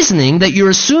human reasoning that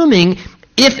you're assuming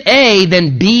if A,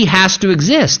 then B has to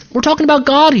exist. We're talking about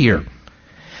God here.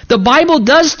 The Bible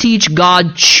does teach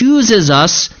God chooses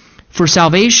us for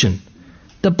salvation.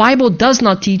 The Bible does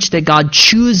not teach that God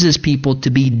chooses people to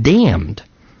be damned.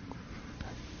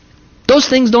 Those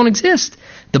things don't exist.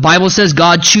 The Bible says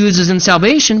God chooses in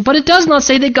salvation, but it does not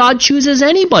say that God chooses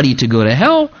anybody to go to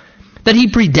hell, that He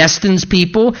predestines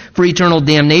people for eternal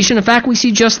damnation. In fact, we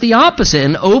see just the opposite,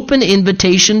 an open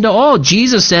invitation to all.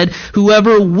 Jesus said,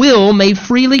 whoever will may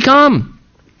freely come.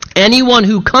 Anyone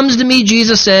who comes to me,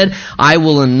 Jesus said, I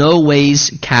will in no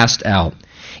ways cast out.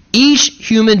 Each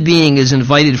human being is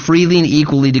invited freely and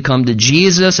equally to come to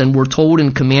Jesus, and we're told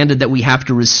and commanded that we have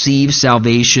to receive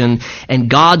salvation. And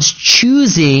God's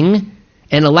choosing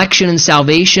and election and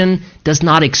salvation does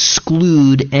not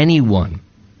exclude anyone.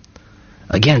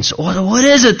 Again, so what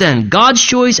is it then? God's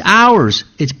choice, ours.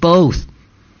 It's both.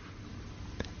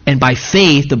 And by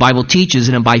faith, the Bible teaches,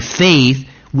 and by faith,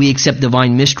 we accept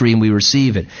divine mystery and we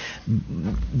receive it.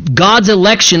 God's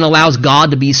election allows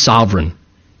God to be sovereign.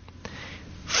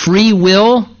 Free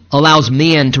will allows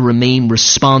man to remain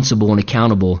responsible and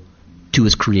accountable to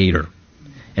his Creator.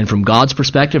 And from God's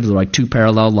perspective, they're like two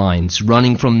parallel lines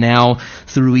running from now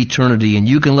through eternity. And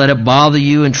you can let it bother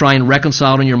you and try and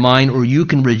reconcile it in your mind, or you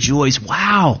can rejoice,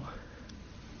 wow,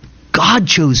 God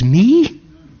chose me?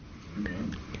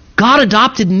 God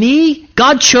adopted me?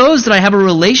 God chose that I have a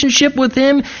relationship with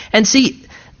Him? And see,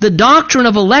 the doctrine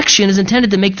of election is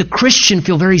intended to make the Christian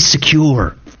feel very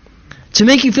secure. To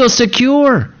make you feel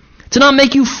secure. To not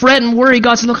make you fret and worry.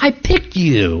 God says, look, I picked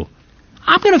you.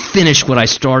 I'm going to finish what I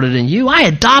started in you. I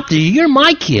adopted you. You're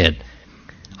my kid.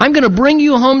 I'm going to bring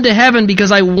you home to heaven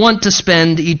because I want to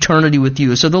spend eternity with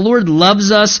you. So the Lord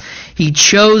loves us. He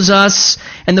chose us.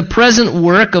 And the present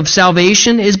work of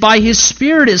salvation is by His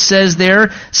Spirit, it says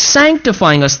there,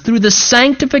 sanctifying us through the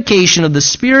sanctification of the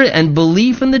Spirit and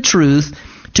belief in the truth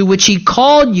to which He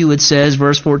called you, it says,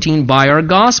 verse 14, by our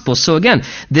gospel. So again,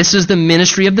 this is the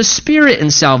ministry of the Spirit in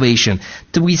salvation.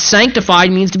 To be sanctified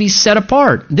means to be set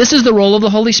apart. This is the role of the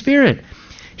Holy Spirit.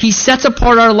 He sets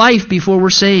apart our life before we're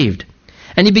saved.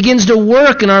 And He begins to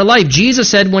work in our life. Jesus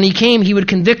said when He came, He would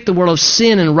convict the world of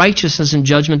sin and righteousness and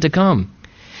judgment to come.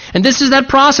 And this is that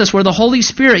process where the Holy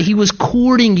Spirit, He was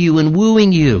courting you and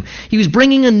wooing you. He was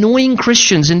bringing annoying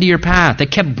Christians into your path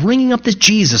that kept bringing up this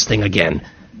Jesus thing again.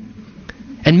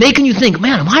 and making you think,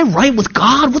 man, am I right with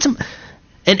God?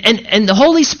 And the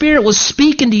Holy Spirit was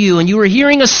speaking to you, and you were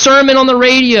hearing a sermon on the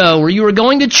radio, or you were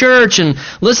going to church and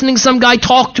listening to some guy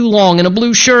talk too long in a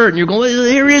blue shirt, and you're going,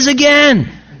 here he is again.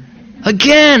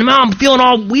 Again, man, I'm feeling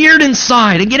all weird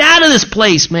inside. And get out of this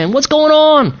place, man. What's going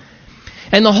on?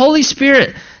 And the Holy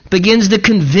Spirit begins to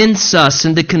convince us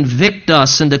and to convict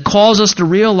us and to cause us to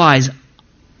realize,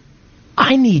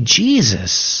 I need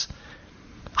Jesus.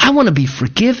 I want to be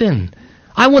forgiven.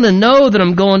 I want to know that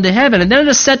I'm going to heaven. And then at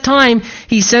a set time,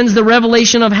 he sends the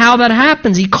revelation of how that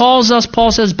happens. He calls us,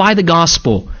 Paul says, by the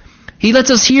gospel. He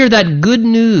lets us hear that good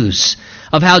news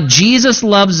of how Jesus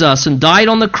loves us and died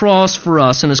on the cross for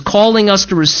us and is calling us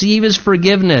to receive his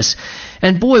forgiveness.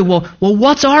 And boy, well,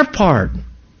 what's our part?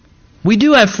 We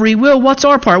do have free will. What's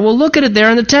our part? Well, look at it there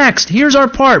in the text. Here's our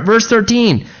part, verse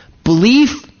 13.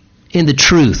 Belief in the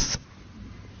truth.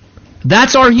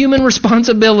 That's our human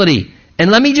responsibility.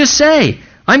 And let me just say,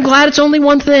 I'm glad it's only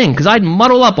one thing, because I'd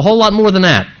muddle up a whole lot more than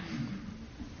that.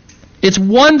 It's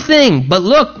one thing, but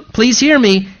look, please hear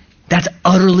me, that's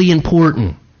utterly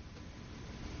important.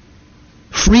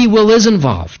 Free will is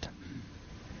involved.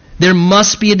 There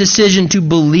must be a decision to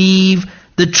believe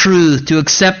the truth, to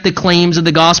accept the claims of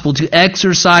the gospel, to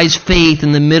exercise faith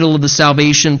in the middle of the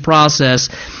salvation process.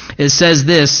 It says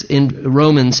this in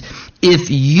Romans, if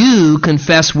you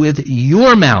confess with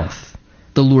your mouth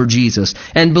the Lord Jesus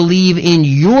and believe in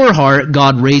your heart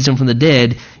God raised him from the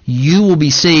dead, you will be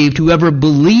saved. Whoever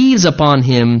believes upon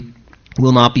him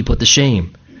will not be put to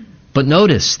shame. But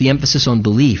notice the emphasis on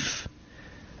belief.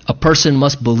 A person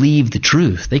must believe the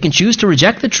truth. They can choose to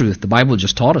reject the truth. The Bible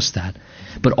just taught us that.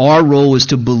 But our role is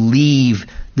to believe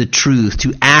the truth,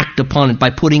 to act upon it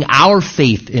by putting our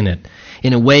faith in it,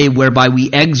 in a way whereby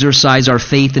we exercise our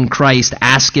faith in Christ,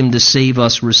 ask him to save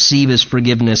us, receive his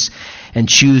forgiveness, and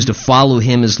choose to follow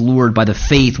him as Lord by the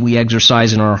faith we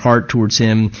exercise in our heart towards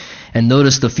him. And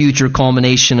notice the future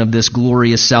culmination of this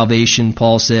glorious salvation,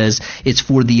 Paul says, it's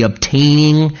for the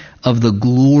obtaining of the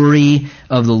glory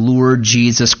of the Lord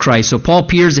Jesus Christ. So Paul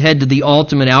peers ahead to the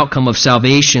ultimate outcome of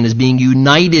salvation as being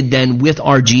united then with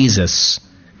our Jesus,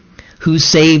 who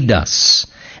saved us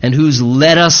and who's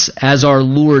led us as our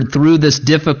Lord through this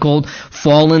difficult,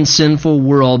 fallen, sinful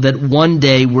world that one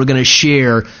day we're going to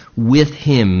share with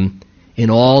him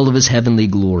in all of his heavenly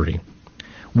glory.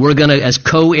 We're going to, as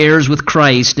co-heirs with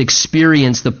Christ,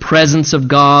 experience the presence of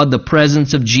God, the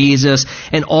presence of Jesus,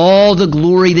 and all the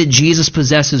glory that Jesus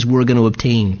possesses we're going to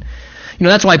obtain. You know,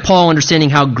 that's why Paul, understanding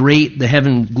how great the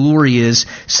heaven glory is,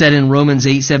 said in Romans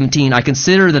 8:17, I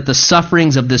consider that the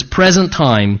sufferings of this present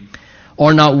time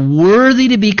are not worthy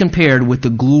to be compared with the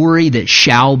glory that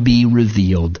shall be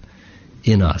revealed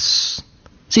in us.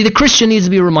 See, the Christian needs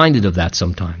to be reminded of that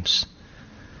sometimes.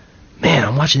 Man,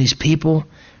 I'm watching these people.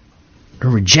 They're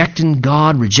rejecting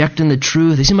God, rejecting the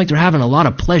truth. They seem like they're having a lot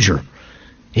of pleasure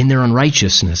in their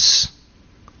unrighteousness.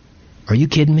 Are you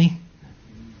kidding me?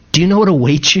 Do you know what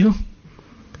awaits you?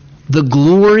 The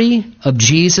glory of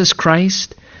Jesus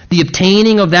Christ, the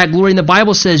obtaining of that glory. And the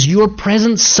Bible says your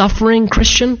present suffering,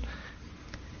 Christian,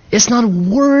 it's not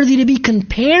worthy to be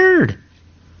compared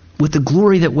with the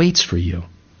glory that waits for you.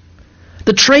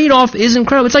 The trade-off is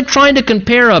incredible. It's like trying to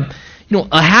compare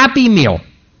a Happy Meal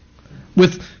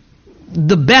with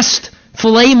the best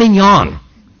filet mignon.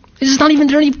 It's not even,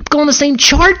 they're even go on the same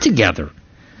chart together.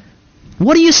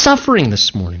 What are you suffering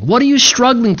this morning? What are you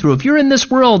struggling through? If you're in this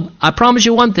world, I promise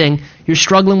you one thing, you're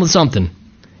struggling with something.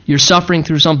 You're suffering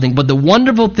through something. But the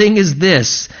wonderful thing is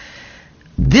this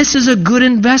is a good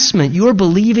investment. You're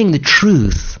believing the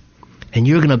truth, and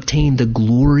you're going to obtain the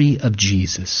glory of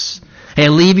Jesus. Hey, I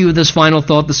leave you with this final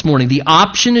thought this morning. The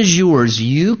option is yours.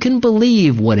 You can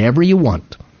believe whatever you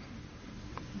want,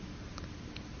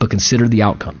 but consider the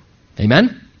outcome.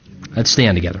 Amen? Let's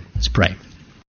stand together. Let's pray.